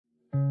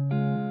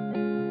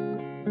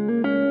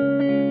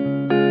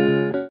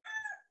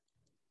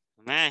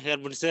เ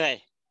กิดบุญเสื่อย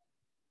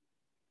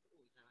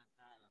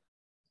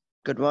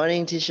Good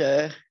morning, teacher.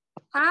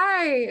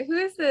 Hi, who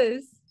is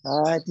this?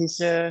 Hi,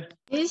 teacher.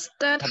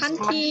 Mr.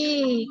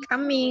 Tanti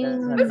coming.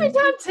 Mr.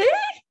 Tanti?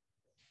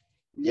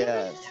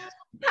 Yes.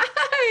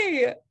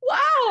 Hi!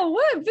 Wow,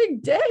 what a big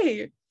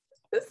day.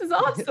 This is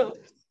awesome.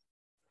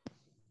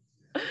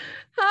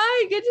 Hi,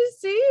 good to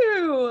see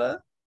you.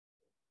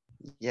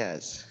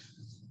 Yes.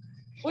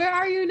 Where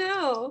are you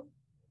now?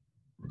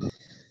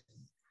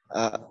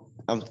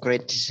 I'm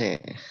great teacher.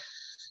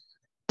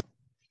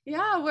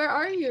 Yeah, where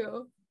are you?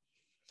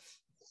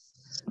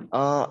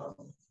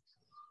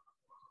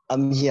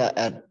 I'm here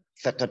at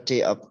Faculty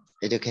of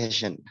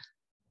Education.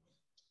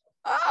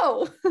 Oh,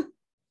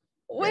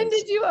 when Yes.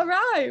 did you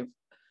arrive?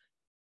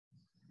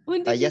 When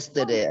did you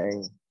Yesterday.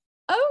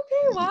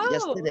 Okay, wow.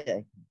 Yesterday.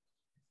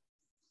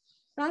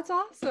 That's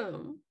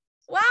awesome.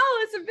 Wow,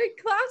 it's a big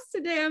class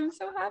today. I'm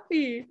so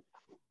happy.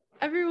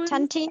 Everyone.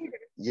 Tanti,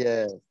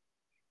 Yeah.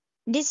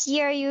 this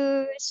year you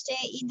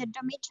stay in the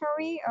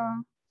dormitory or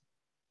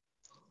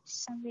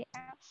somewhere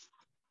else?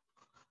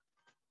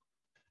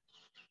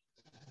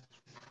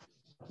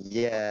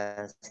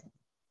 Yes.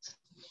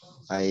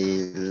 I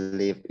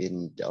live in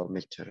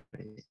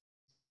dormitory.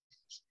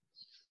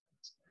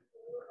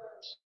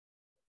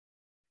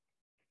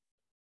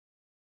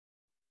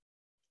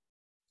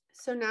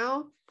 So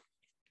now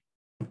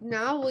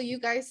will you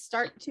guys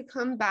start to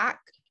come back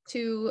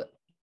to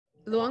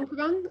Luang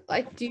Prabang?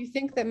 Like, do you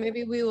think that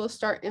maybe we will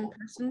start in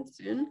person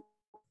soon?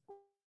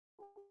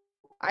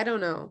 I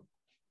don't know.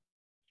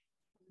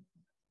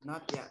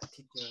 Not yet,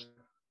 teacher.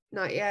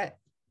 Not yet.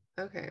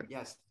 Okay.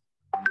 Yes.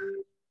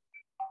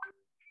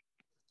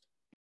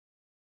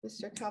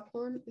 Mr.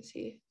 Kaplan, is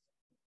he?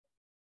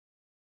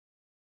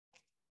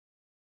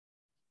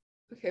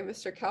 Okay,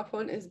 Mr.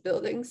 Kaplan is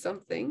building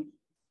something.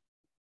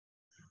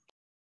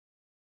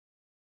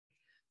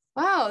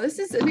 Wow, this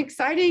is an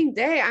exciting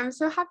day. I'm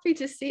so happy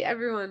to see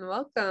everyone.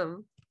 Welcome.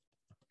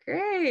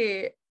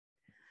 Great.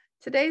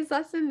 Today's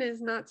lesson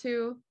is not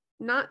too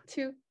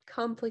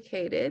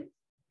complicated.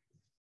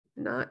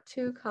 Not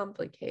too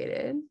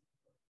complicated.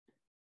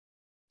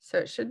 So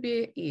it should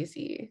be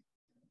easy.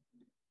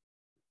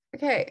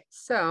 Okay,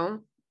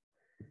 so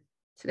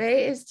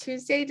today is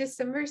Tuesday,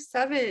 December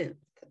 7th.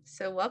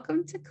 So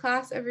welcome to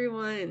class,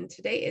 everyone.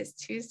 Today is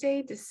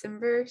Tuesday,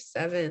 December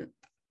 7th.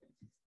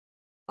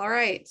 All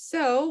right,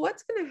 so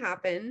what's going to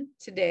happen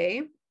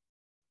today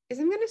is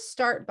I'm going to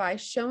start by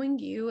showing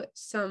you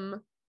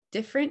some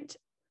different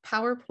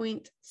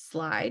PowerPoint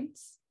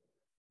slides.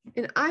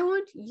 And I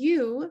want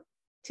you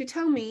to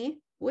tell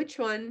me which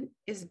one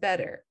is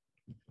better.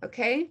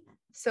 Okay,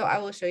 so I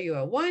will show you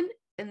a 1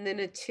 and then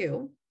a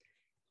 2.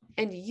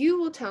 And you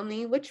will tell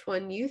me which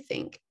one you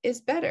think is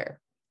better.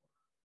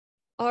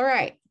 All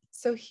right,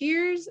 so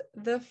here's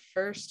the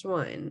first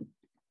one.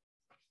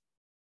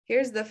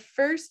 Here's the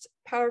first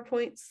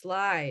PowerPoint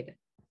slide.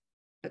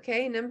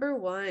 Okay, number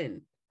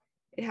 1.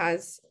 It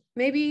has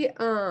maybe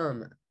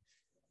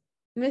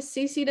Miss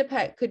Cece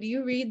DePet, could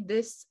you read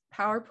this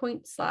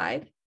PowerPoint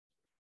slide?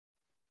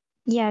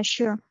 Yeah,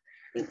 sure.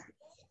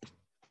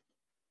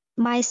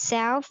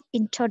 Myself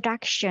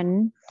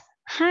introduction.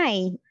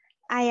 Hi,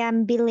 I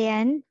am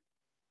Billion.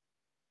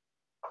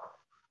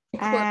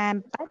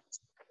 But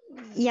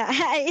yeah,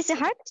 it's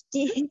hard.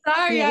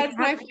 Sorry, Yeah, it's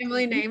my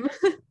family name.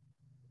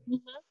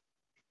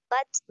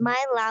 But my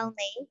real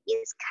name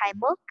is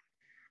Kaimuk.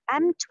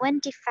 I'm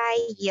 25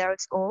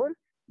 years old.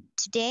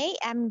 Today,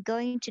 I'm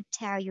going to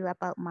tell you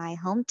about my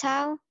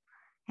hometown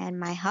and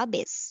my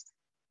hobbies.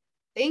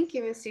 Thank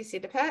you, Miss Cece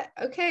DePet.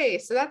 Okay,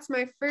 so that's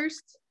my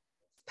first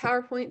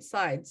PowerPoint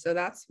slide. So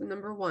that's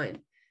number 1.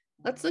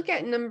 Let's look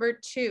at number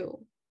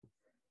 2.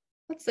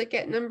 Let's look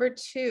at number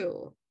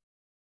 2.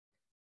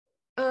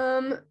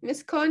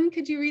 Miss Kon,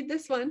 could you read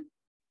this one?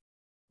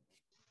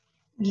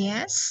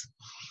 Yes.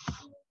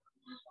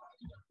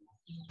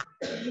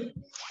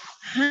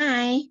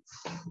 Hi,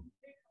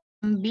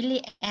 I'm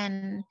Billy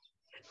Ann.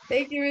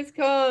 Thank you, Miss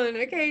Kon.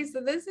 Okay,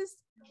 so this is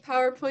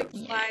PowerPoint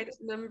slide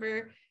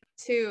number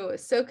 2.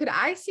 So could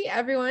I see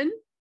everyone?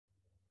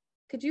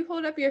 Could you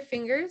hold up your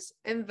fingers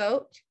and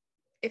vote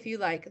if you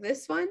like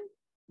this one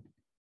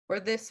or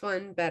this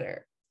one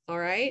better? All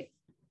right.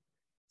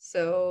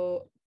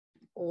 So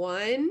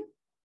 1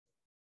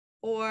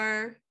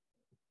 or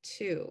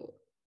 2.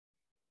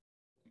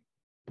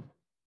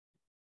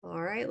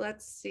 All right,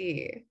 let's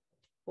see.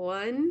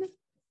 1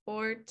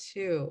 or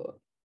 2.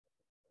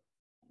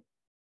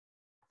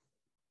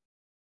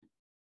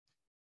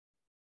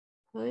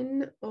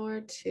 One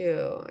or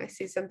 2. I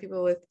see some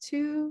people with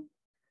 2.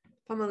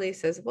 Pamela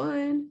says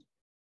 1.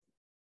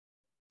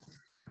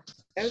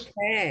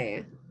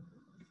 Okay.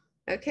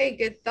 Okay,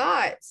 good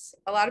thoughts.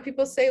 A lot of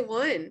people say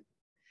 1.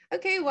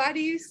 Okay, why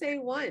do you say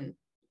 1?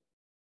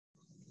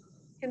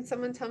 Can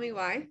someone tell me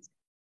why?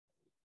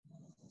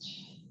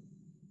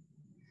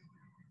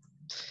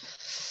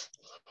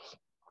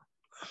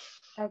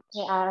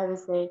 Okay, I will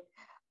say,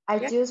 I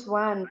choose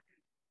 1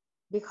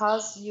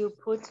 because you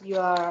put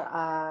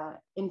your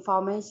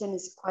information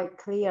is quite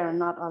clear,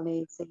 not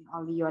only say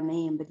only your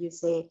name, but you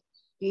say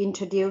you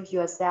introduce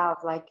yourself,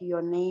 like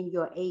your name,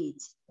 your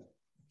age.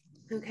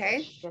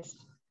 Okay. Yes.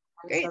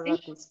 Great.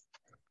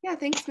 Yeah,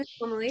 thanks, Miss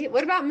Emily.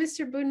 What about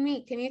Mr.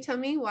 Bunmi? Can you tell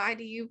me why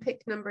do you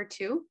pick number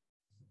 2?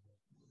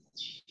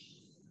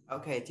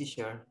 Okay,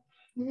 teacher.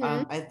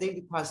 Mm-hmm. I think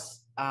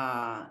because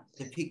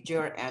the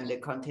picture and the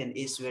content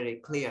is very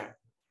clear.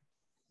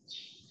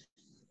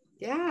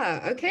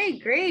 Yeah, okay,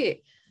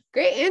 great.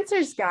 Great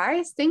answers,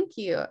 guys. Thank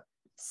you.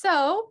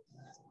 So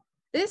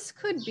this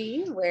could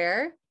be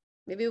where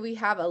maybe we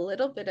have a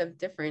little bit of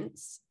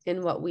difference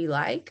in what we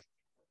like.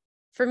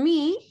 For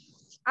me,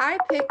 I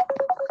pick,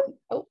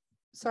 oh,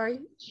 sorry,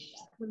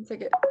 1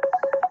 second.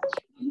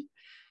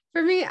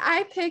 For me,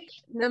 I pick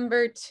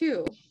number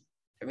 2.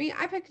 For me,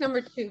 I pick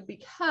number 2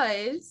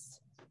 because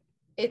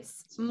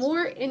it's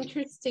more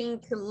interesting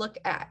to look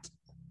at.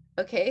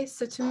 Okay,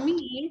 so to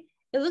me,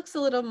 it looks a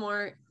little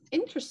more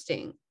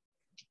interesting.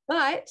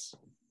 But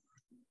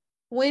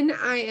when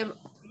I am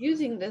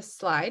using this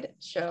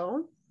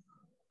slideshow,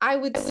 I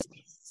would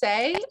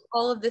say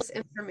all of this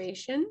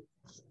information.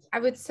 I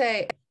would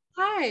say,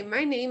 hi,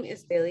 my name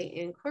is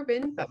Bailey Ann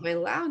Corbin, but my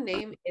Lao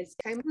name is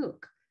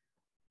Kaimuk.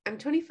 I'm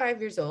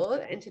 25 years old,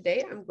 and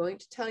today I'm going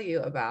to tell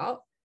you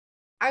about,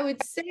 I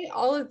would say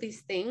all of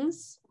these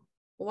things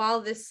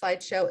while this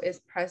slideshow is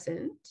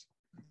present,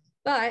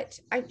 but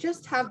I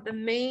just have the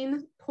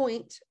main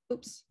point,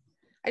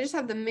 I just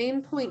have the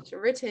main point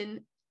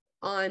written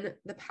on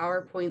the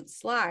PowerPoint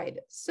slide.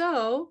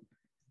 So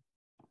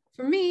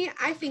for me,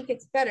 I think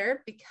it's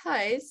better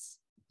because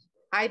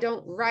I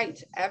don't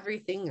write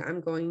everything I'm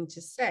going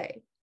to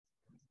say.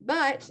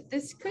 But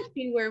this could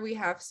be where we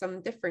have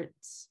some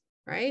difference,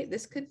 right?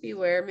 This could be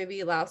where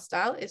maybe Lao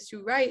style is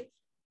to write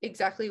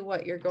exactly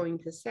what you're going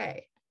to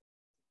say.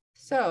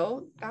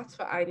 So that's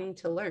what I need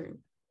to learn.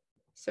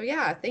 So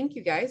yeah, thank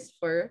you guys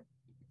for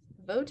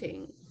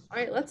voting. All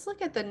right, let's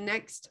look at the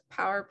next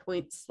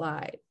PowerPoint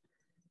slide.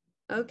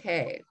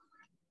 Okay,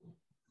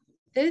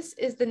 this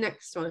is the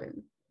next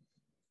one.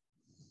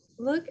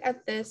 Look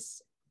at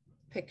this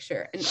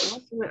picture. And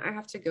I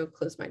have to go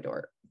close my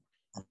door.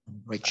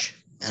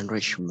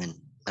 Enrichment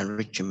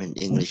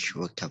English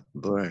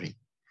vocabulary.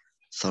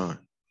 Third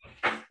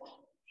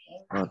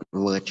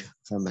word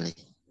family.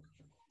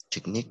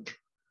 Technique.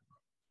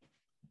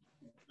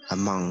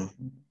 Among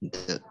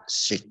the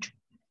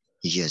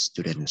 6-year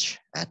students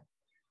at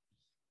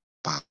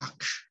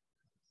Park.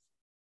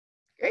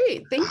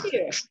 Great, thank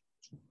you.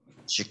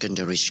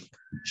 Secondary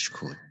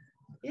school.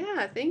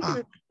 Yeah, thank you,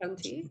 Mr.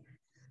 County,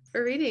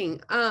 for reading.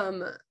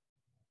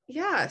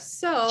 Yeah,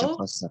 so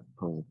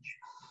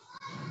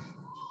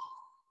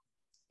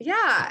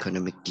yeah.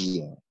 Economic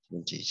year.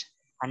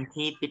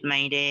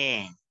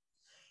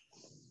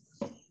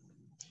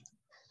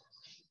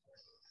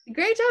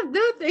 Great job.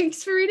 No,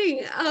 thanks for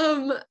reading.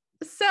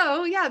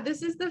 So yeah,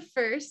 this is the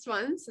first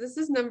one. So this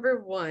is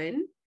number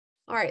 1.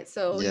 All right,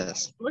 so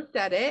yes. You looked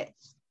at it.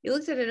 You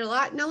looked at it a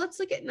lot. Now let's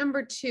look at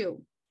number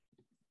 2.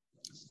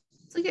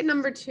 Let's look at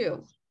number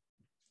 2.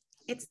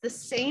 It's the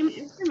same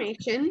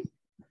information,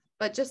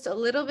 but just a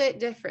little bit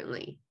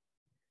differently.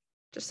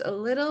 Just a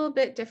little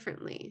bit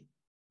differently.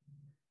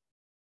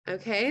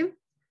 Okay,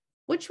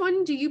 which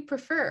one do you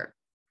prefer?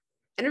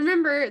 And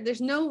remember,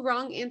 there's no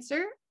wrong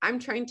answer. I'm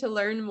trying to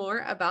learn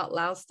more about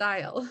Lao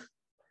style.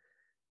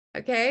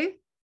 Okay,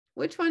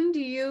 which one do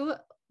you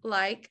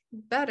like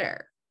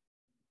better?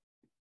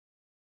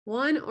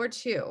 1 or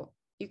 2?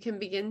 You can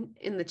begin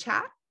in the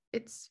chat.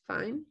 It's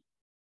fine.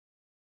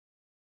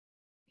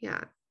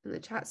 Yeah, in the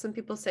chat, some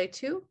people say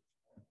 2.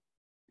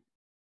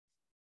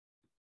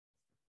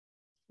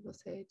 People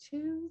say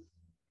 2.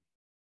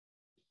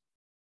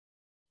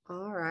 All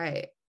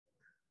right.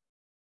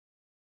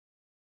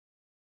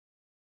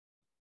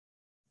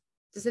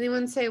 Does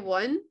anyone say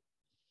 1?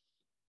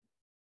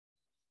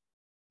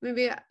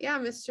 Maybe, yeah,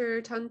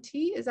 Mr.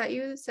 Tanti, is that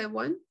you that said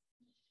 1?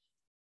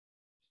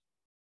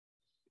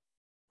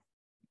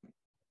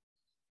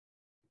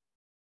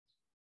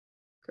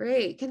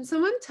 Great. Can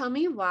someone tell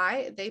me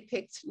why they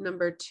picked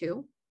number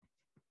 2?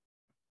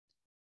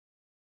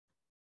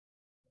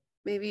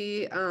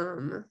 Maybe,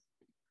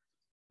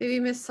 maybe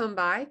Miss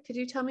Sombai, could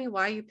you tell me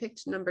why you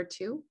picked number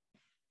 2?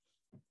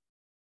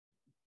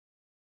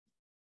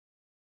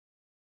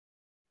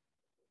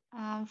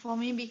 For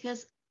me,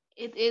 because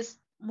it is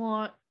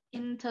more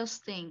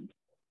interesting.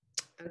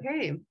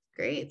 Okay,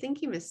 great.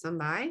 Thank you, Miss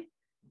Sombai.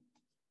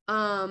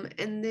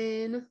 And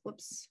then,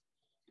 whoops.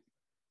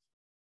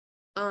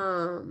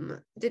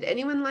 Did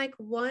anyone like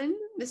 1?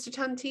 Mr.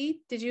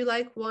 Tanti, did you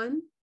like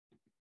 1?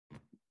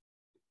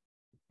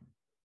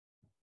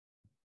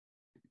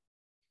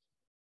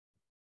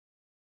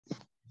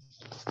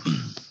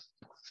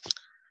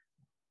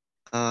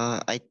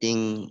 I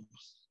think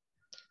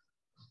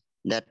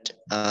that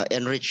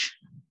enrich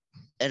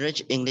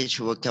English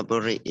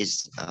vocabulary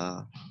is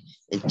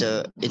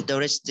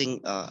interesting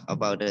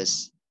about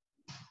us.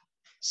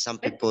 Some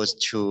people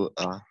to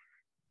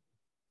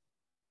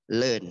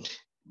learn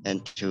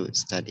and to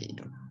study.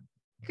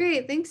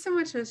 Great, thanks so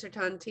much, Mr.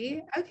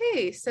 Tanti.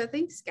 Okay, so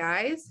thanks,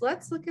 guys.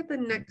 Let's look at the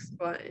next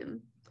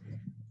one.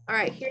 All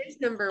right, here's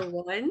number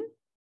 1.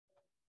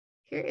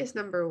 Here is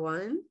number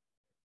 1.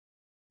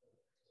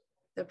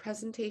 The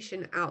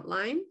presentation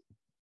outline.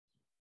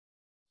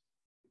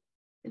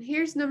 And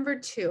here's number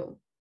 2.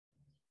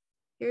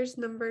 Here's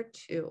number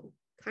 2.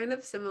 Kind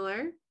of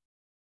similar.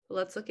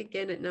 Let's look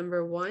again at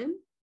number 1.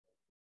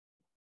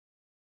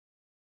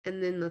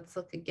 And then let's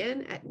look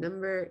again at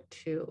number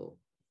 2.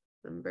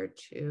 Number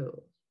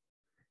 2.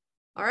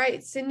 All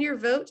right, send your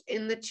vote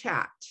in the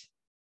chat.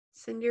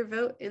 Send your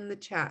vote in the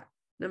chat.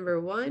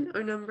 Number 1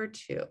 or number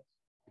 2?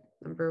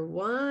 Number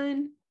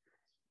 1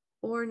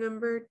 or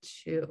number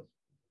 2?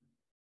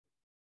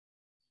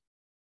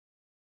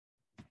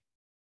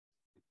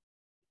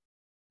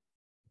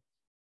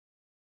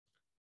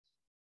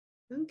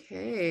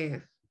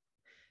 Okay.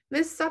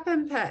 Miss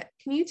Sapampet,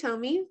 can you tell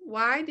me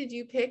why did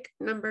you pick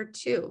number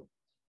 2?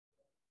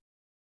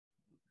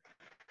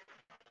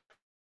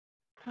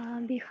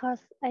 Because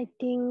I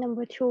think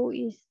number 2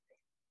 is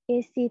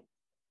easy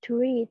to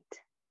read.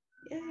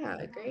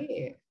 Yeah,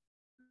 great.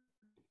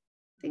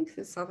 Thanks,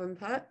 Miss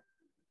Sapampet.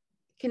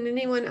 Can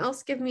anyone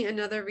else give me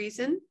another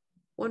reason?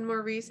 One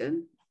more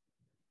reason?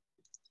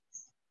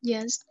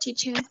 Yes,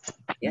 teacher.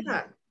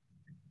 Yeah.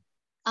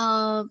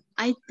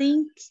 I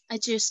think I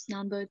choose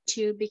number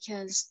 2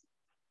 because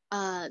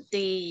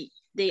they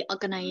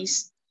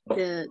organize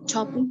the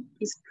topic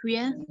is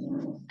clear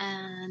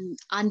and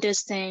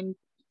understand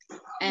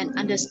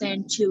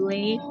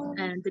truly,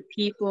 and the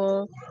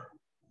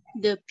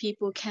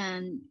people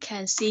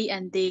can see,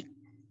 and they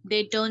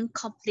don't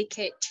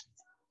complicate.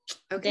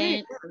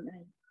 Okay.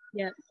 Then,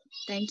 yeah,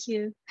 thank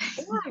you.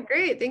 Yeah,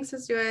 great. Thanks,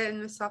 Miss Joy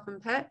and Miss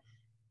Sapampet.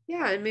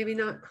 Yeah, and maybe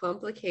not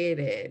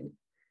complicated.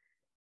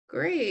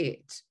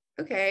 Great.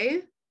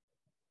 Okay.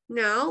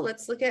 Now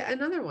let's look at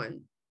another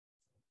one.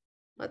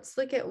 Let's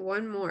look at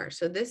one more.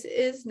 So this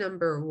is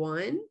number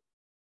 1.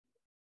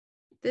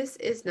 This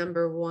is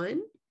number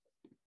 1.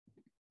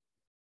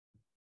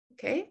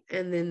 Okay,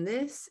 and then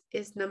this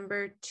is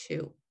number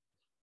 2.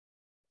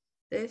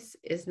 This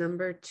is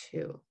number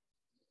 2.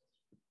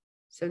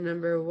 So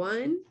number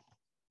 1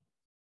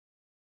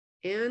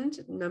 and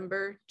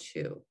number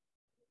 2.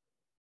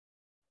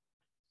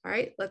 All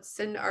right, let's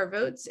send our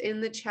votes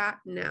in the chat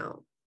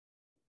now.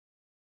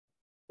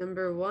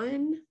 Number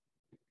 1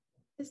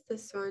 is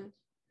this one.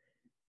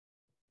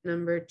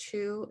 Number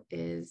 2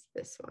 is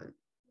this one.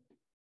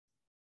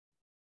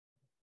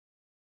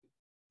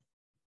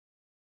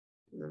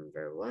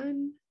 Number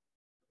 1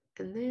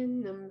 and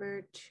then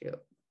number 2.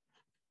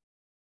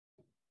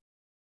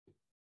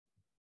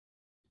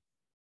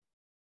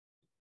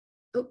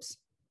 Oops.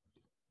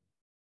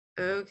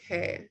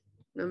 Okay,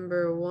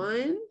 number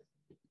 1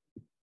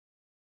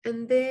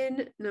 and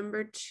then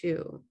number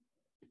 2.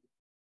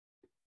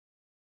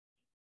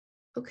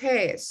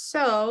 Okay,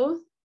 so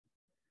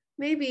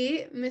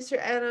maybe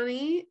Mr.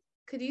 Arani,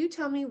 could you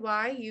tell me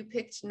why you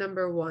picked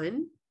number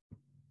 1?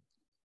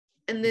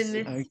 And then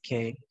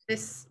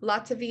Miss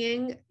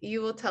Latviang,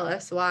 you will tell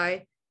us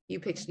why you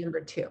picked number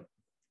 2.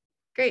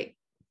 Great.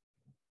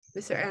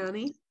 Mr.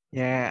 Arani?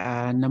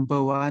 Yeah,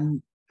 number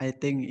 1, I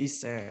think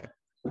is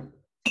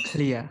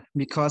clear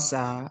because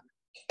I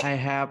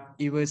have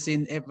ever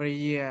seen every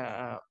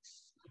year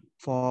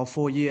for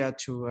 4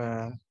 years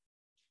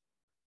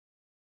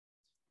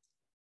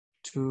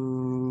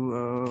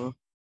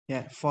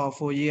for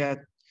 4 years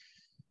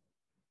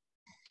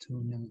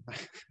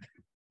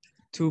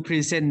to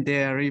present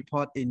their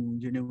report in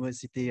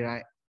university,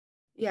 right?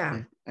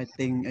 Yeah. I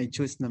think I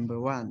choose number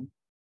 1.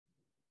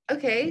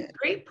 Okay, Yeah.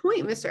 Great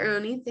point, Mr.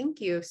 Arani. Thank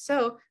you.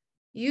 So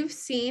you've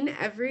seen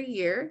every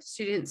year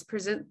students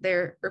present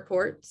their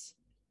reports,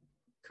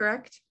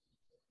 correct?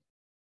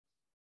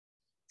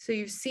 So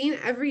you've seen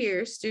every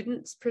year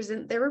students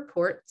present their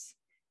reports,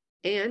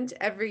 and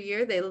every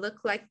year they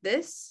look like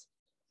this.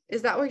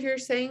 Is that what you're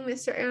saying,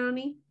 Mr.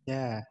 Arani?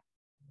 Yeah.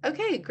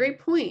 Okay, great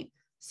point.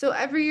 So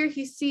every year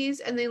he sees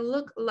and they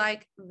look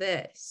like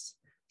this.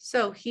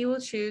 So he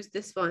will choose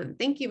this one.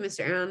 Thank you,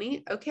 Mr.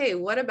 Arani. Okay,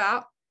 what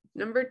about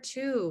number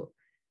 2?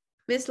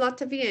 Miss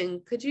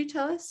Latviang, could you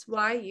tell us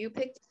why you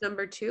picked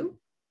number 2?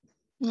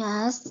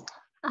 Yes,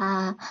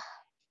 I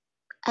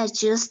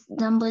choose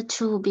number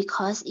 2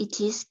 because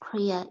it is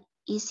clear,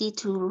 easy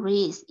to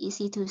read,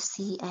 easy to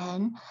see,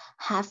 and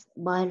have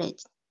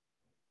bullet.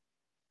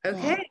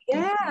 Okay,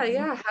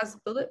 yeah, has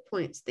bullet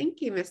points. Thank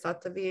you, Miss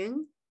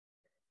Latviang.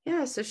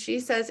 Yeah, so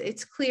she says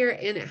it's clear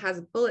and it has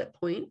bullet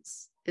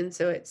points, and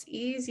so it's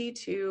easy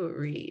to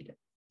read.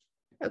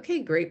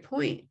 Okay, great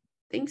point.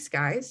 Thanks,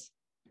 guys.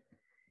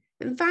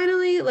 And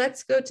finally,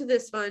 let's go to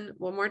this one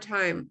more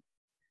time.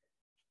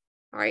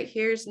 All right,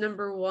 here's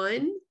number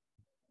 1.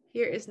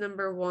 Here is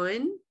number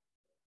 1.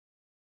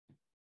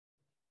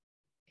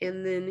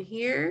 And then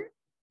here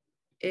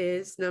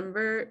is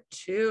number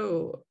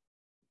 2.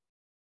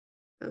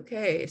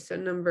 Okay, so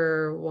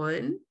number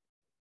 1,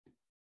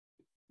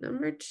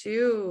 number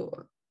 2.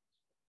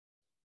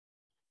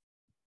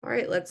 All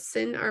right, let's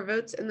send our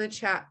votes in the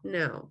chat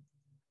now.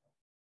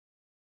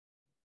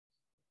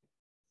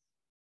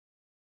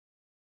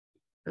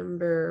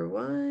 Number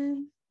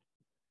 1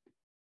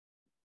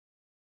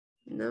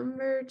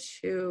 Number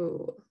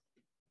 2.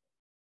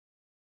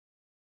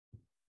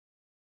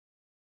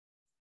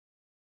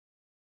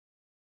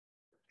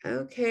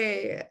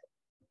 Okay,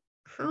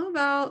 how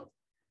about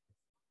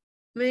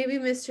maybe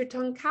Mr.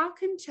 Tong Kao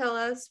can tell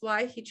us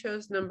why he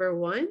chose number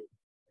 1,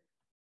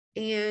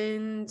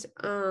 and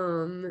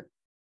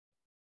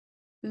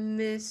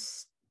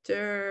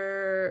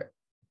Mr.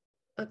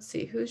 Let's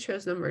see, who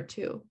chose number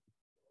 2?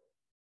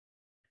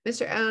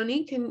 Mr.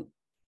 Aoni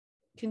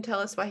can tell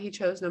us why he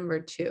chose number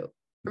 2,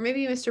 or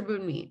maybe Mr.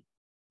 Bunmi.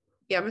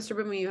 Yeah, Mr.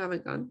 Bunmi, you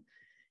haven't gone.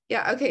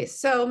 Yeah, okay,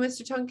 so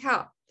Mr. Tong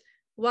Kao,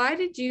 why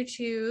did you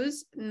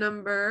choose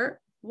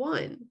number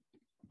 1?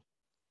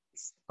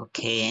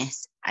 Okay,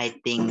 I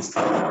think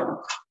the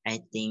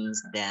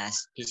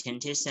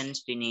presentation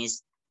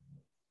finished.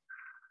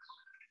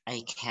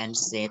 I can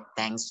say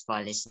thanks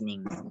for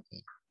listening.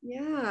 Okay.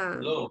 Yeah.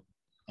 Hello.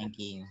 Thank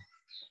you.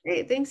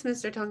 Great, thanks,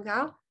 Mr. Tong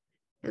Kao.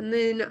 And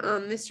then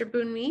Mr.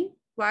 Bunmi,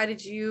 why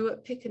did you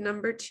pick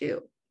number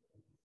 2?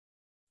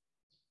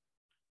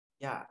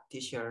 Yeah,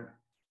 teacher.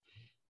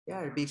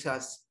 Yeah,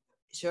 because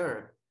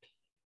sure.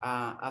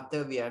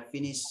 After we are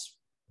finished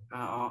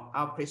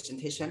our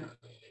presentation,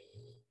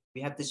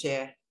 we have to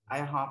share. I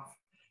hope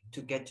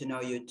to get to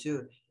know you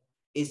too.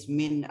 It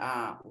means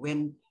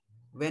when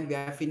we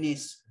are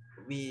finished,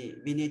 we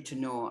need to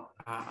know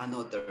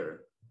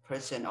another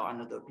person or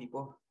another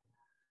people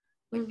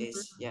like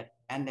this. Yeah,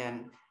 and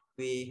then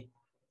we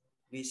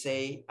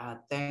say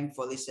thanks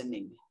for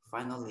listening.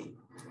 Finally,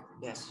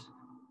 yes.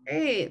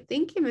 Great,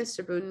 thank you,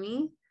 Mr.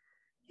 Bunmi.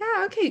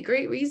 Yeah, okay,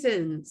 great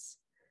reasons.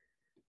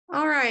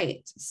 All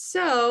right,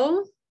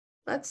 so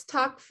let's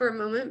talk for a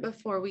moment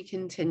before we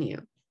continue.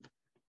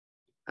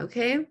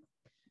 Okay,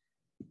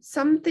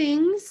 some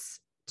things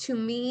to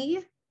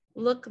me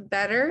look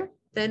better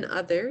than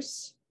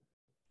others,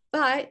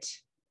 but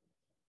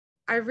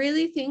I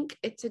really think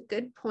it's a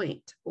good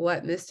point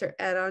what Mr.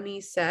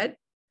 Erani said.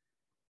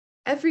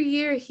 Every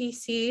year he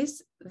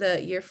sees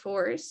the year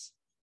 4s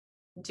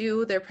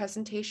do their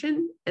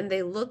presentation and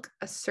they look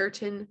a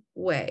certain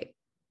way,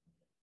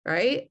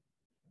 right?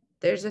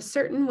 There's a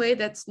certain way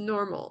that's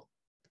normal.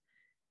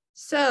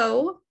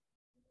 So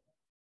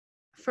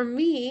for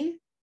me,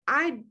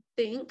 I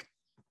think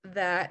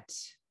that,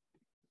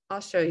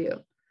 I'll show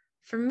you.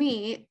 For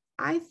me,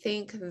 I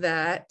think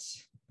that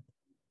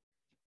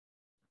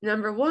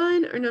number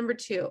 1 or number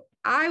 2,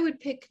 I would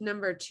pick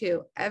number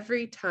 2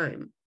 every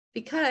time,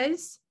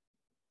 because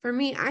for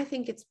me, I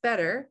think it's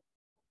better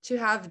to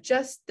have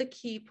just the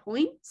key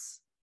points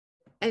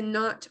and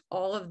not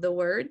all of the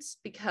words,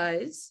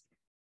 because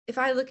if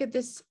I look at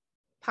this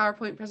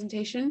PowerPoint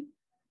presentation,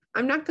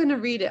 I'm not going to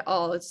read it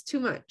all. It's too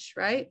much,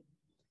 right?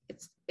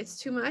 It's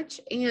too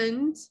much,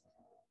 and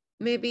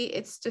maybe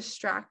it's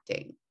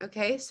distracting.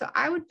 Okay, so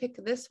I would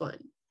pick this one.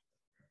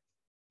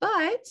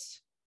 But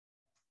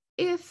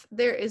if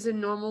there is a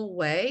normal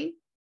way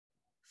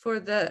for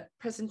the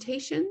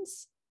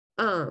presentations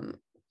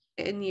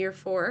in year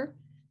 4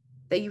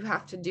 that you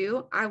have to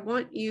do, I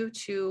want you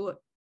to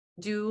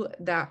do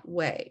that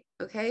way.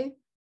 Okay,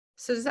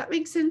 so does that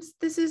make sense?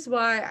 This is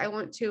why I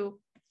want to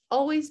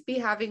always be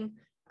having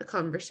a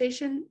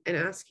conversation and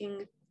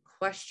asking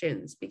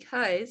questions,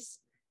 because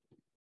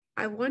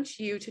I want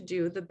you to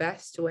do the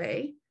best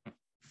way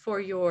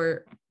for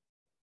your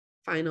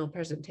final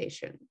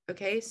presentation.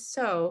 Okay,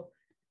 so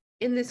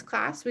in this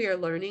class, we are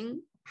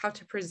learning how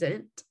to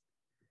present,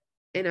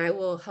 and I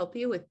will help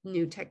you with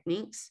new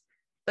techniques,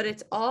 but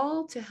it's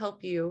all to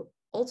help you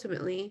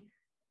ultimately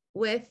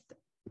with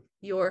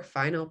your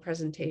final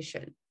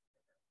presentation.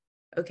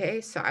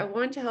 Okay, so I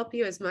want to help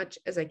you as much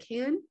as I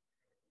can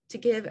to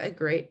give a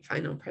great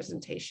final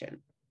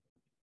presentation.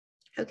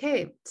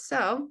 Okay,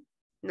 so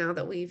now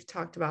that we've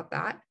talked about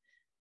that,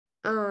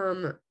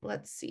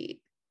 let's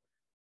see.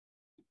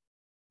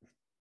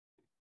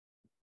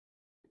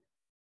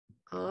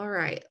 All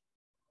right,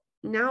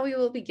 now we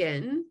will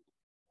begin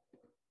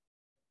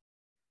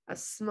a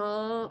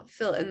small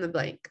fill in the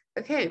blank.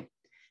 Okay,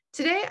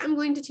 today I'm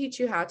going to teach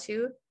you how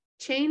to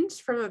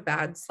change from a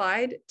bad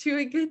slide to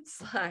a good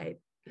slide.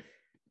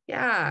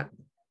 Yeah,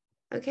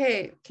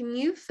 okay, can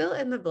you fill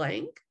in the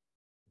blank?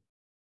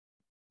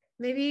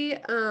 Maybe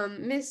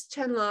Miss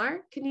Chenlar,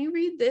 can you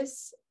read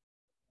this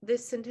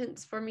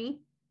sentence for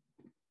me?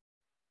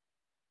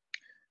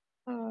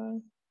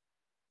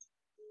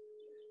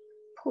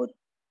 Put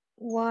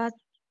what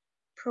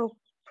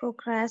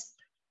progress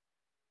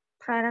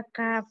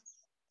paragraph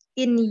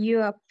in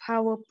your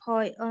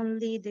PowerPoint,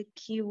 only the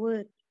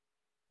keyword.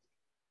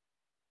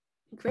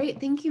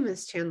 Great, thank you,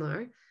 Miss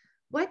Chandler.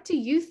 What do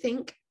you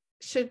think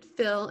should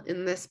fill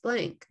in this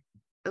blank?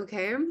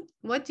 Okay,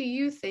 what do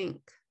you think?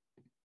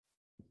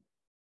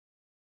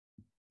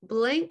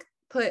 Blank,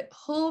 put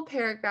whole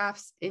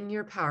paragraphs in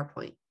your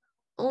PowerPoint,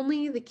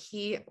 only the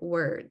key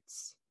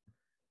words.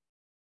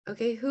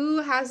 Okay,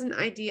 who has an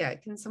idea?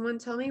 Can someone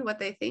tell me what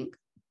they think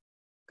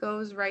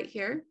goes right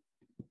here?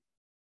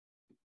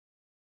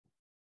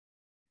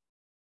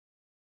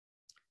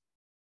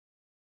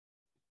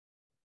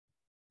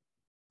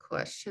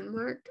 Question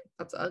mark,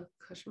 that's a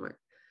question mark.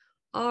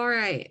 All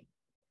right,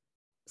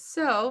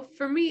 So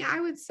for me, I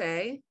would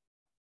say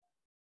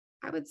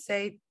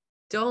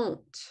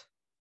don't.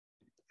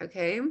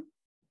 Okay.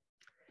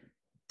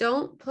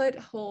 Don't put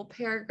whole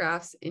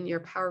paragraphs in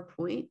your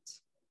PowerPoint,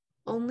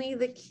 only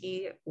the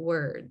key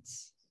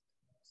words.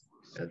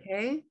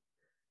 Okay.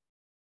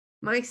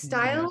 My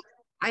style,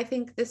 I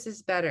think this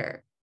is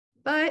better,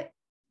 but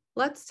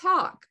let's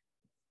talk.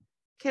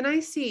 Can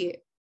I see,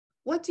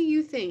 what do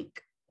you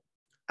think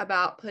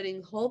about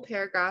putting whole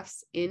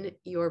paragraphs in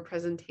your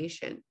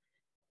presentation?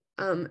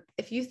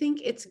 If you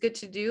think it's good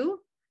to do,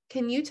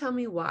 can you tell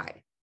me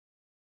why?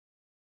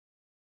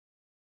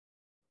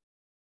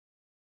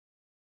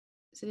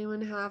 Does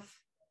anyone have?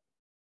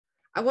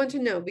 I want to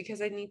know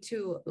because I need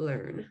to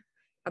learn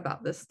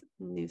about this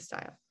new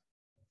style.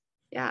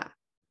 Yeah.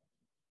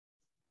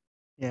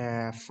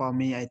 Yeah, for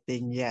me, I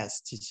think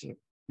yes, teacher,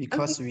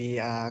 because we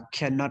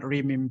cannot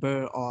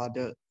remember all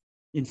the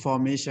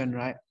information,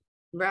 right?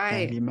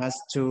 Right. And we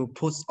must to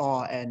put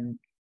all, and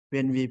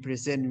when we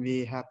present,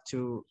 we have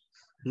to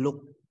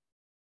look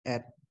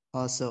at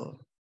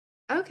also.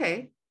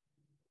 Okay.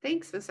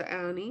 Thanks, Mr.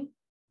 Aoni.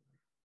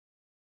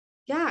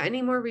 Yeah,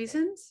 any more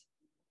reasons?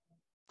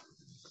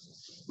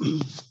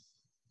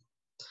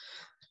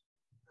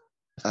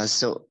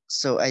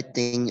 So I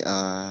think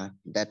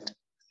that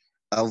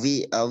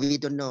we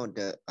don't know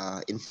the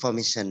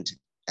information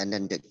and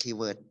then the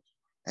keyword,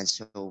 and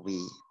so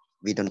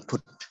we don't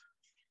put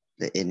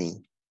the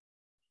any.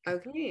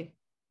 Okay,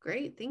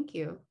 great, thank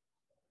you.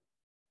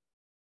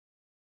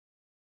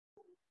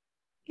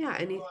 Yeah,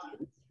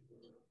 anything?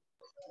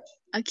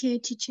 Okay,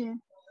 teacher.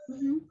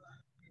 Mm-hmm.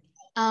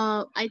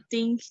 I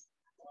think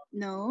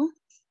no.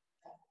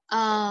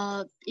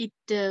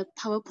 The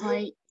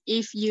PowerPoint,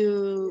 if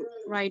you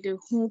write the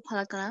whole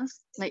paragraph,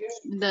 like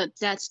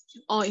that's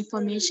all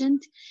information,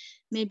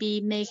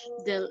 maybe make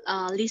the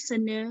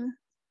listener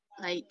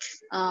like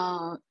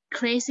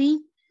crazy,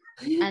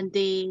 and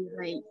they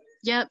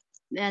like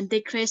and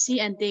they crazy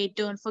and they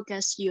don't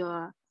focus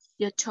your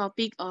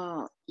topic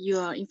or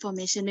your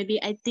information.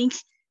 Maybe I think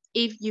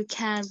if you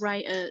can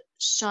write a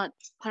short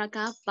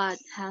paragraph but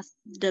have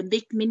the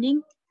big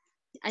meaning,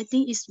 I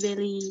think it's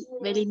very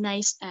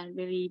nice and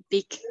very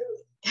big.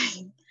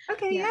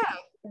 Okay, yeah.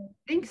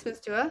 Thanks,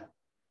 Ms. Dua.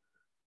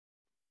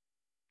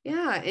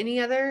 Yeah, any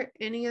other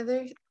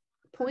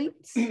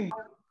points?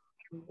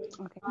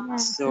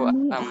 So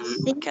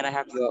can I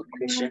have your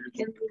question?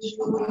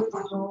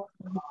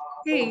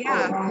 Hey,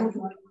 yeah.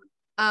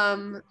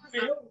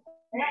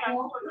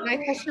 My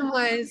question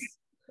was,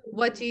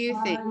 what do you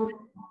think?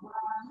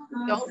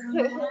 Don't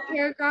put whole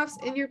paragraphs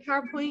in your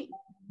PowerPoint,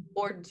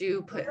 or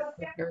do put whole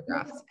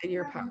paragraphs in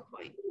your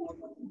PowerPoint?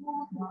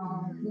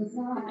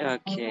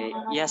 Okay.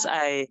 Yes,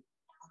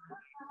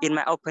 in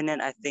my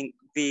opinion, I think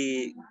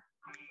we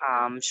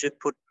should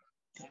put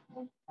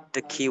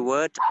the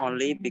keyword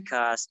only,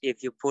 because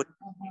if you put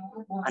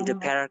under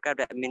paragraph,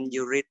 that means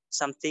you read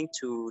something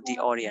to the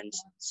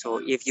audience. So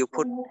if you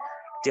put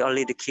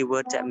only the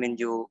keyword, that means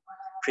you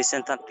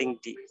present something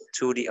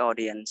to the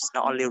audience,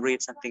 not only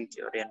read something to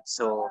the audience.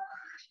 So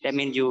that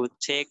means you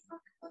take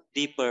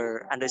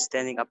deeper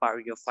understanding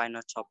about your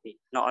final topic,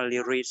 not only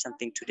read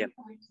something to them.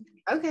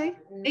 Okay,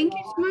 thank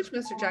you so much,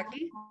 Mr.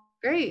 Jackie.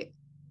 Great.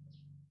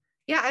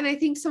 Yeah, and I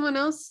think someone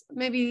else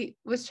maybe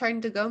was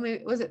trying to go.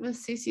 Maybe was it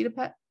Miss Cici to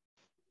put?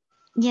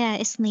 Yeah,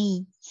 it's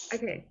me.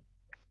 Okay.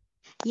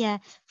 Yeah,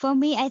 for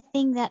me, I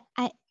think that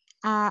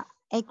I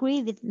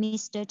agree with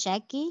Mr.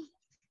 Jackie.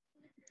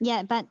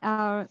 Yeah, but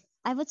I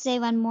would say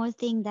one more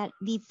thing, that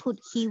we put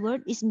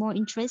keyword is more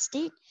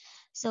interesting.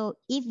 So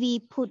if we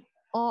put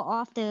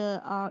all of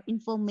the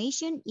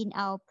information in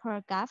our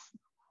paragraph,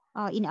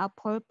 in our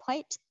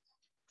PowerPoint,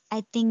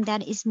 I think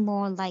that is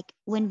more like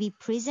when we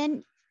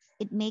present,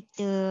 it make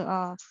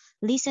the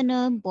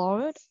listener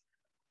bored.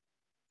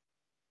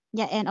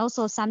 Yeah, and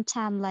also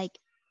sometimes like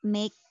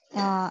make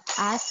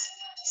us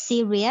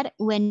serious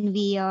when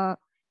we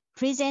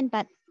present,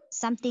 but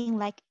something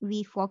like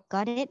we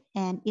forgot it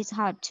and it's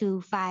hard to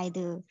find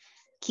the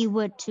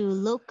keyword to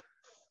look.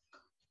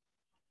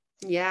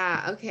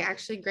 Yeah, okay,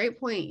 actually, great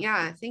point.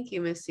 Yeah, thank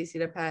you, Miss Cici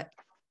to pet.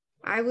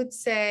 I would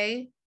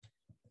say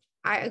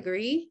I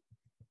agree,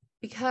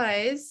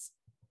 because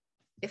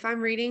if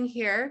I'm reading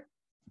here,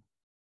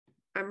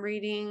 I'm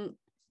reading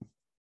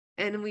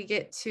and we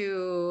get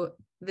to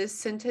this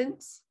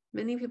sentence.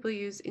 Many people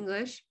use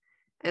English,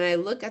 and I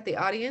look at the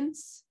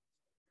audience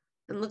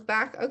and look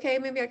back. Okay,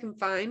 maybe I can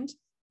find,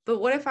 but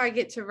what if I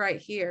get to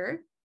right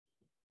here?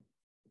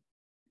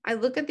 I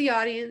look at the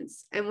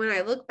audience, and when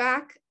I look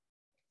back,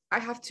 I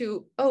have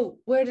to, oh,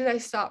 where did I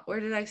stop? Where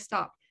did I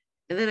stop?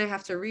 And then I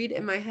have to read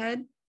in my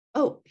head,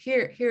 oh,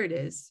 here it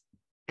is.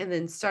 And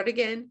then start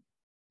again,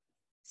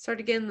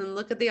 then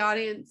look at the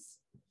audience,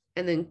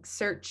 and then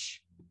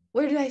search,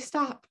 where did I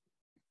stop?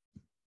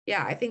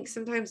 Yeah, I think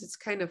sometimes it's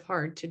kind of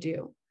hard to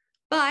do.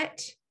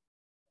 But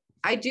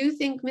I do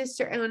think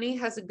Mr. Oni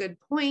has a good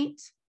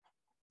point.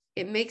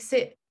 It makes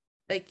it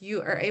like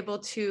you are able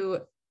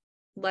to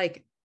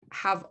like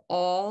have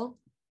all,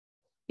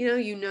 you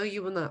know,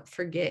 you will not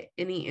forget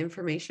any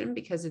information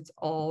because it's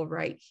all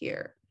right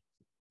here.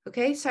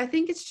 Okay, so I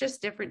think it's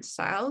just different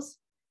styles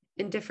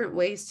and different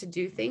ways to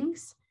do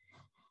things.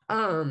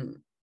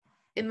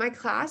 In my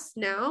class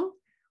now,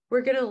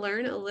 we're going to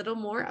learn a little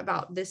more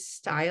about this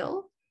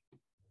style.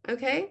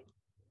 Okay,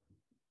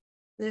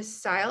 this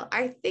style.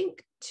 I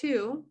think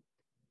too,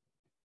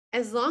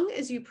 as long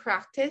as you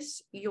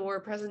practice your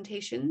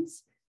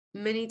presentations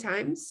many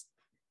times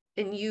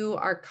and you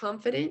are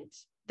confident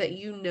that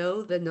you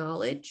know the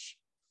knowledge,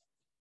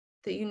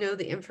 that you know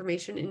the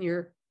information in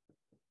your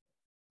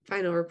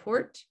final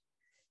report,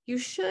 you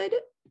should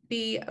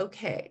be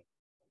okay.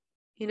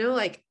 You know,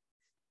 like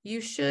you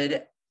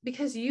should,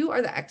 because you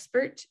are the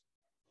expert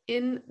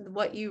in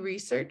what you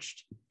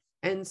researched.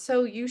 And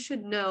so you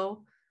should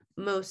know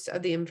most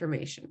of the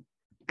information.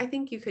 I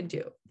think you could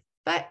do.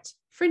 But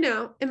for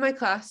now, in my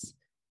class,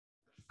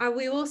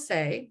 we will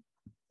say,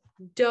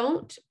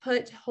 don't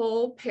put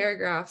whole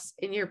paragraphs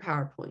in your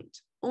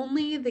PowerPoint,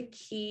 only the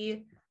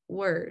key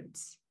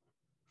words.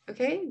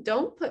 Okay,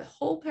 don't put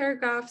whole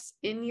paragraphs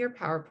in your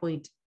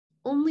PowerPoint,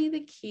 only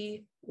the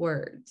key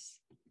words.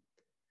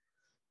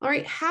 All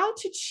right, how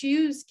to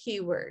choose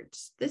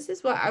keywords. This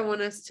is what I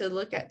want us to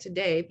look at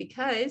today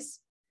because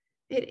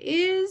it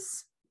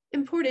is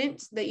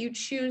important that you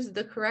choose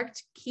the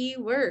correct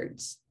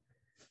keywords.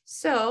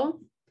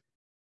 So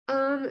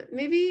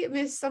maybe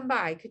Ms.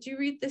 Sambai, could you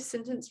read this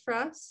sentence for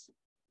us?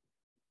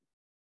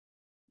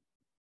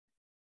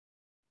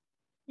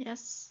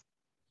 Yes.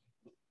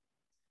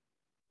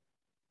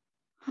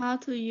 How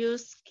to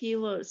use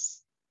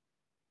keywords.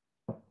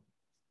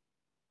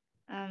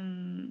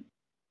 Do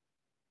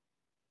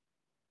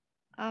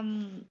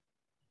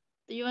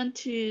you want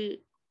to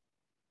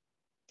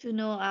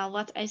know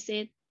what I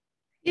said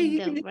Yeah, in you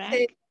the can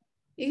rank?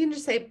 You can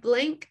just say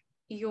blank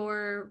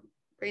your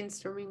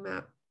brainstorming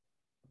map.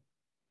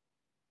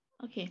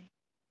 Okay.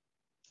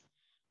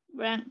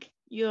 Rank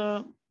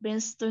your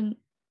brainstorming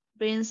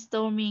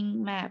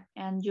map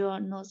and your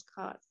notes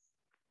cards.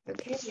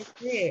 Okay,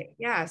 great.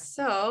 Yeah,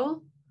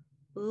 so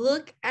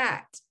look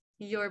at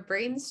your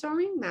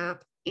brainstorming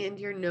map and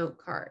your note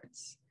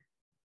cards.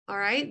 All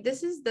right,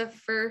 this is the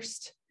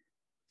first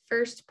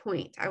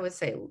point I would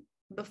say.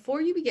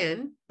 Before you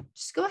begin,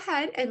 just go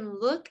ahead and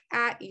look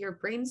at your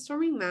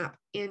brainstorming map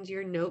and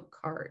your note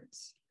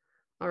cards.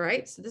 All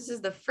right, so this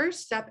is the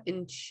first step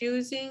in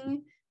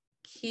choosing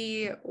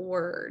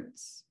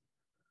keywords.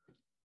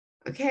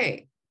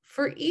 Okay,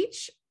 for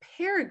each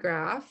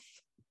paragraph,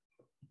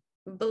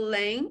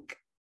 blank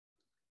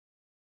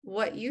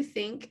what you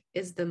think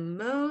is the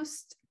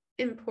most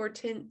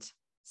important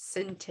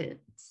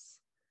sentence.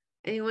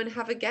 Anyone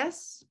have a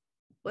guess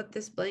what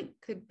this blank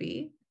could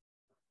be?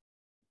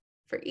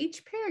 For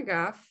each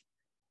paragraph,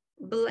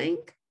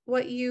 blank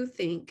what you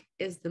think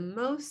is the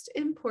most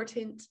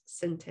important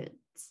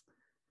sentence.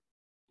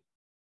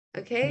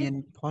 Okay?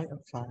 Point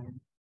of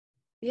find.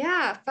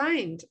 Yeah,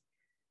 find.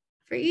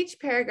 For each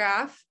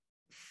paragraph,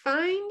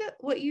 find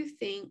what you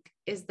think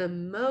is the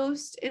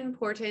most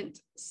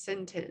important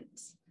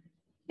sentence.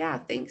 Yeah,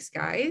 thanks,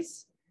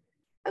 guys.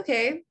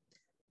 Okay,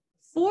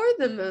 for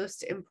the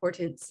most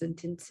important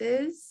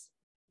sentences,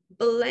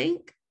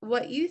 blank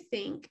what you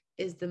think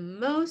is the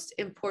most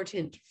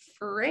important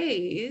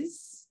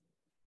phrase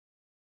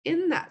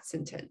in that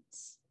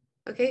sentence.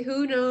 Okay,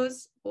 who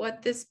knows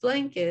what this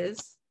blank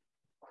is?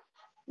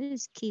 This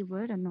is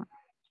keyword or not?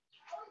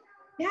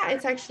 Yeah,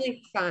 it's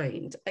actually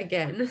find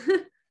again.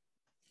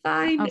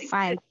 Find. Oh,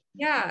 find.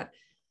 Yeah.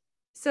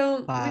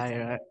 So,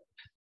 Right.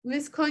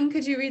 Miss Coyne,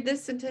 could you read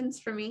this sentence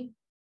for me?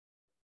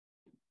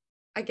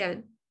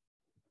 Again.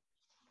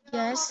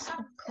 Yes,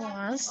 of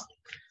course.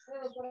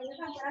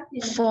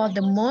 For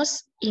the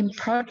most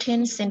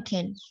important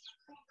sentence,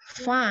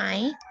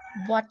 find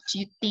what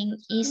you think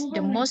is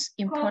the most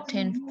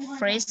important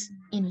phrase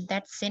in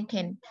that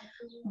sentence.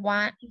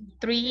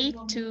 3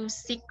 to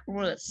 6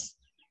 words.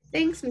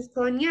 Thanks, Ms.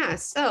 Cohen. Yeah,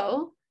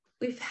 so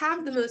we've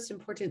had the most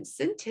important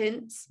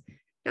sentence.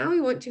 Now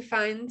we want to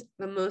find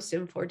the most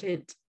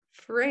important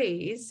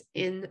phrase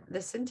in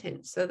the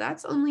sentence. So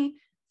that's only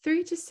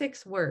 3 to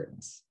 6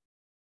 words.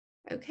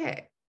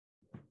 Okay.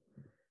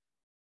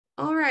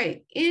 All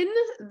right, in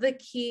the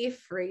key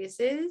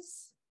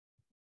phrases,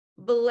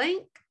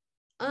 blank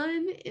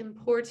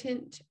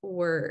unimportant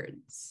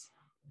words.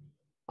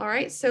 All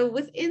right, so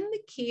within the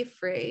key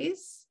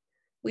phrase,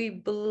 we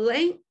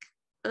blank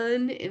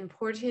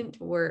unimportant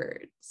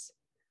words.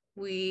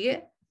 We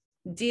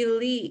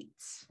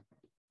delete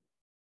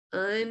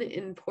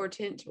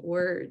unimportant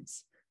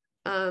words.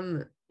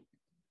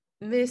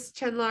 Miss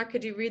Chandler,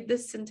 could you read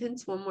this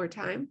sentence one more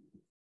time?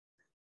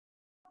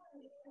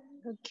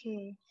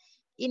 Okay.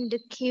 In the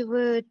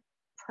keyword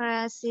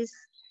phrases,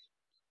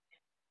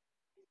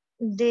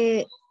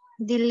 they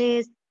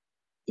delete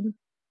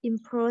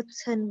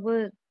important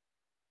word.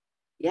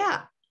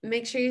 Yeah,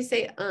 make sure you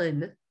say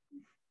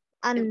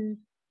Unimportant.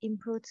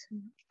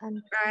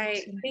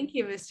 Right, thank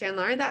you, Miss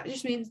Chandler. That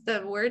just means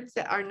the words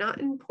that are not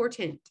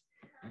important.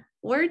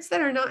 Words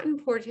that are not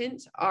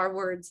important are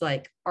words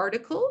like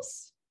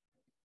articles.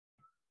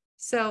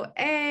 So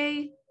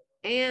a,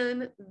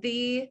 and,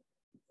 the,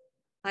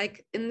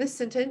 like in this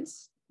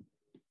sentence,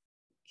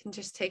 can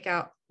just take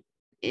out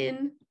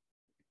in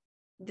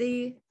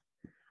the,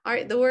 all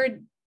right, the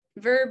word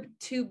verb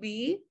to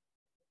be.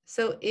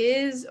 So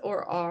is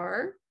or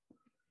are,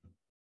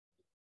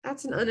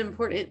 that's an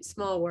unimportant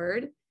small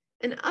word.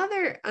 And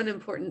other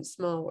unimportant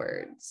small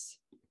words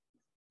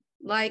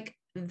like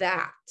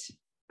that.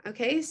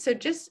 Okay, so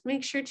just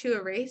make sure to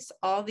erase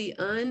all the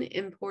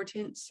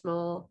unimportant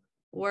small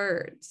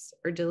words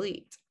or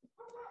delete.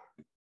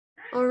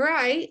 All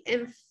right,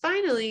 and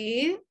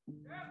finally,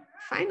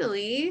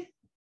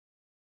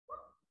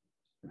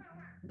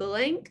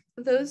 blank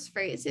those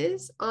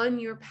phrases on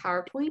your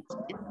PowerPoint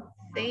in the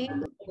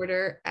same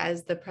order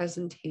as the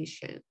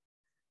presentation.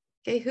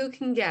 Okay, who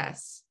can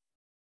guess?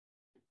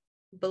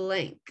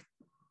 Blank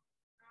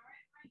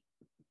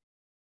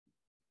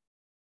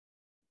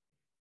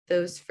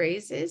those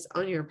phrases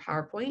on your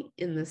PowerPoint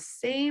in the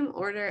same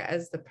order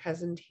as the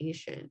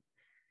presentation.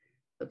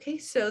 Okay,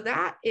 so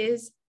that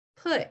is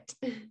put.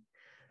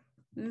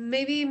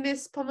 Maybe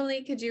Miss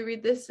Pomeli, could you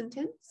read this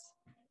sentence?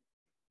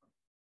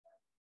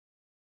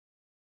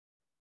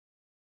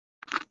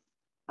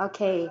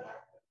 Okay,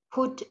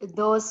 put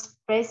those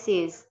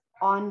phrases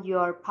on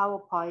your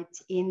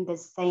PowerPoint in the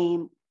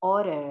same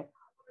order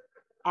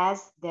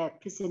as the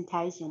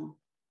presentation.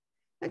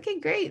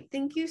 Okay, great.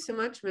 Thank you so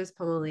much, Miss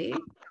Pomeli.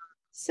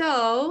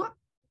 So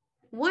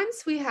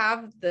once we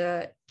have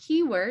the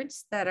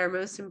keywords that are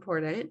most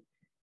important,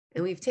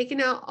 and we've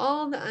taken out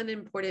all the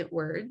unimportant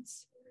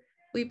words,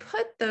 we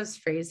put those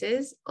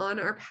phrases on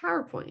our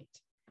PowerPoint.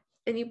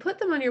 And you put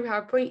them on your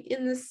PowerPoint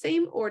in the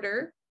same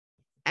order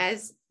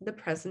as the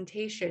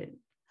presentation.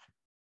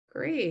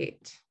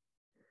 Great.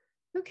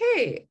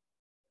 Okay.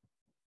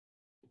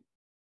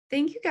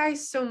 Thank you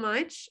guys so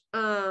much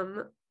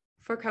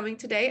for coming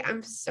today.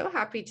 I'm so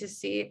happy to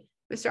see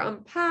Mr.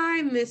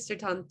 Ampai, Mr.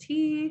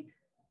 Tanti,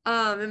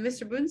 and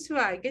Mr.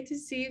 Bunsuai. Good to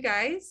see you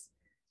guys.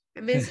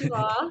 I miss you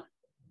all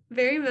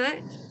very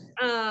much.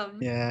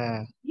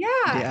 Yeah.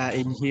 Yeah. They are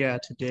in here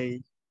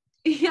today.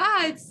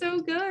 Yeah, it's so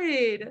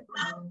good.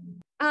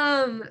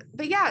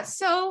 But yeah,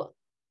 so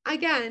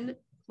again,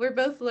 we're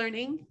both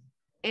learning,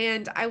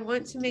 and I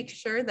want to make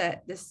sure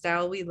that the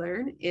style we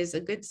learn is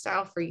a good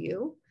style for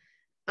you.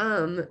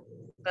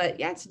 But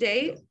yeah,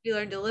 today we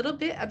learned a little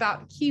bit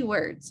about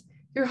keywords.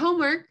 Your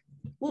homework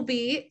will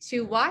be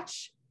to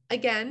watch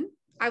again.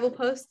 I will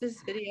post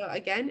this video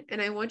again,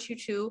 and I want you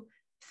to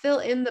fill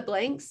in the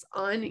blanks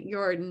on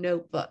your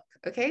notebook,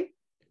 okay?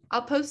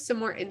 I'll post some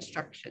more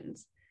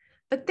instructions.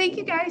 But thank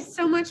you guys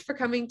so much for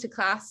coming to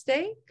class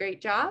today.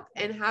 Great job,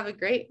 and have a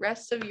great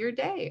rest of your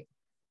day.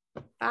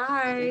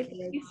 Bye.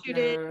 Thank you,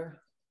 students.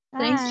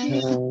 Thank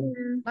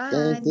you. Bye.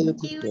 Thank you,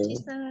 Thank you, teacher.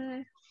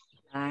 teacher.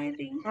 Bye.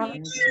 Thank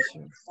Thank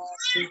you.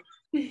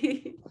 you,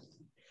 teacher.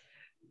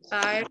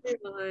 Bye,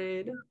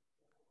 everyone.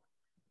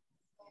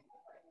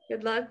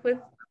 Good luck with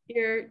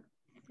your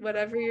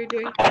whatever you're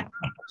doing.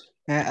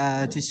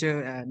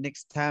 Teacher,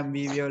 next time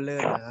we will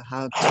learn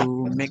how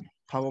to make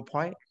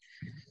PowerPoint.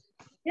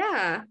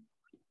 Yeah.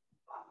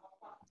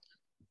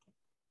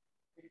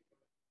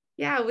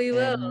 Yeah, we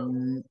will.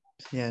 And,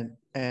 yeah,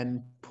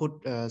 and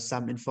put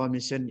some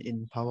information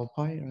in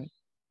PowerPoint, right?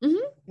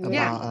 Mm-hmm.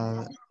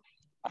 About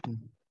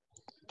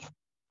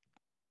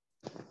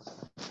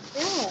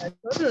Yeah,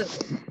 totally.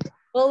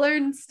 We'll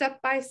learn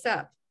step by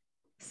step,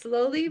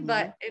 slowly,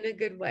 but in a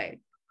good way.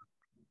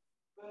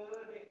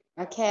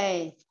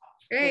 Okay.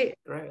 Great.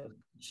 Great.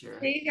 Sure.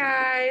 See you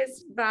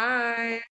guys. Bye.